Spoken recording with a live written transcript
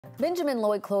Benjamin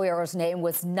Lloyd Cloer's name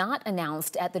was not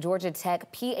announced at the Georgia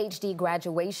Tech Ph.D.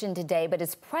 graduation today, but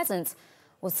his presence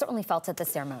was certainly felt at the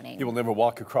ceremony. He will never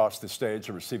walk across the stage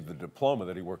and receive the diploma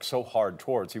that he worked so hard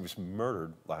towards. He was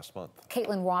murdered last month.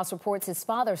 Caitlin Ross reports his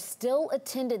father still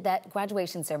attended that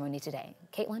graduation ceremony today.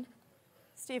 Caitlin?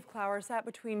 Steve Cloer sat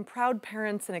between proud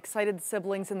parents and excited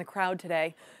siblings in the crowd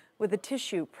today. With a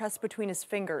tissue pressed between his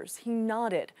fingers, he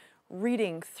nodded,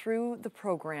 reading through the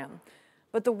program.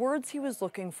 But the words he was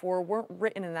looking for weren't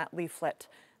written in that leaflet.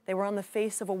 They were on the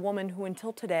face of a woman who,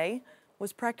 until today,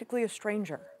 was practically a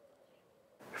stranger.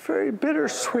 Very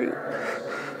bittersweet.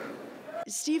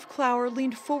 Steve Cloer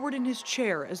leaned forward in his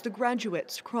chair as the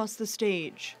graduates crossed the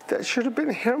stage. That should have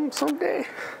been him someday.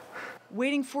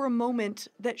 Waiting for a moment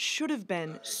that should have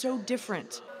been so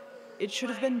different. It should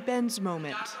have been Ben's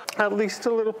moment. At least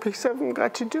a little piece of him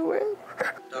got to do it.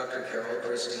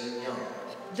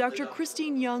 Dr.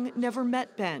 Christine Young never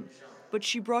met Ben, but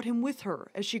she brought him with her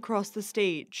as she crossed the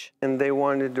stage. And they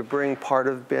wanted to bring part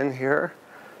of Ben here,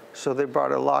 so they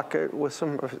brought a locket with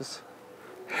some of his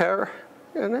hair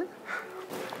in it.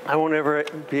 I won't ever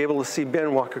be able to see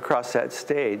Ben walk across that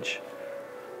stage,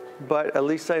 but at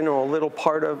least I know a little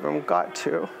part of him got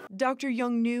to. Dr.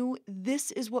 Young knew this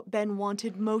is what Ben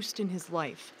wanted most in his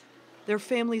life. Their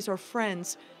families are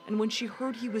friends, and when she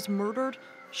heard he was murdered,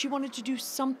 she wanted to do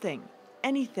something,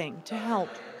 anything to help.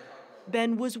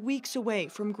 Ben was weeks away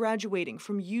from graduating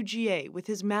from UGA with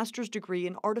his master's degree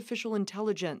in artificial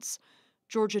intelligence.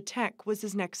 Georgia Tech was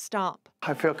his next stop.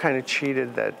 I feel kind of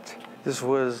cheated that this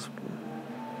was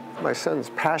my son's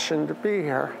passion to be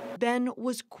here. Ben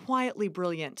was quietly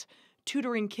brilliant,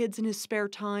 tutoring kids in his spare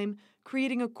time,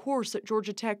 creating a course at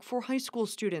Georgia Tech for high school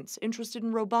students interested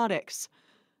in robotics.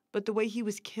 But the way he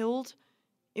was killed,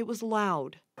 it was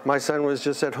loud. My son was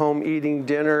just at home eating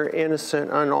dinner,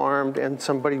 innocent, unarmed, and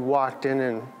somebody walked in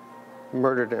and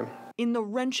murdered him. In the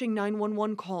wrenching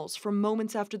 911 calls from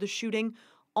moments after the shooting,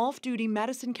 off-duty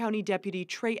Madison County Deputy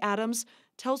Trey Adams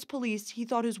tells police he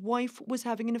thought his wife was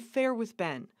having an affair with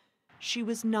Ben. She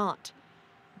was not.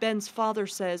 Ben's father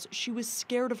says she was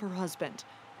scared of her husband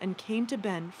and came to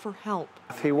Ben for help.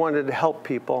 He wanted to help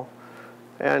people.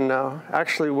 And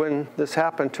actually, when this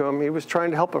happened to him, he was trying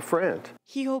to help a friend.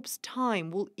 He hopes time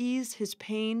will ease his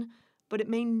pain, but it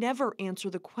may never answer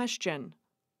the question,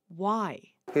 why?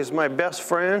 He's my best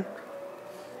friend,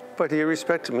 but he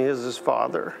respected me as his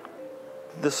father.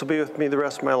 This will be with me the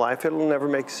rest of my life. It'll never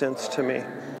make sense to me.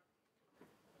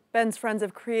 Ben's friends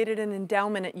have created an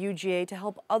endowment at UGA to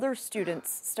help other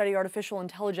students study artificial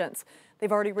intelligence.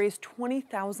 They've already raised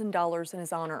 $20,000 in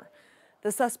his honor.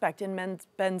 The suspect in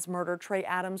Ben's murder, Trey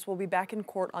Adams, will be back in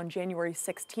court on January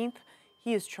 16th.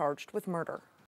 He is charged with murder.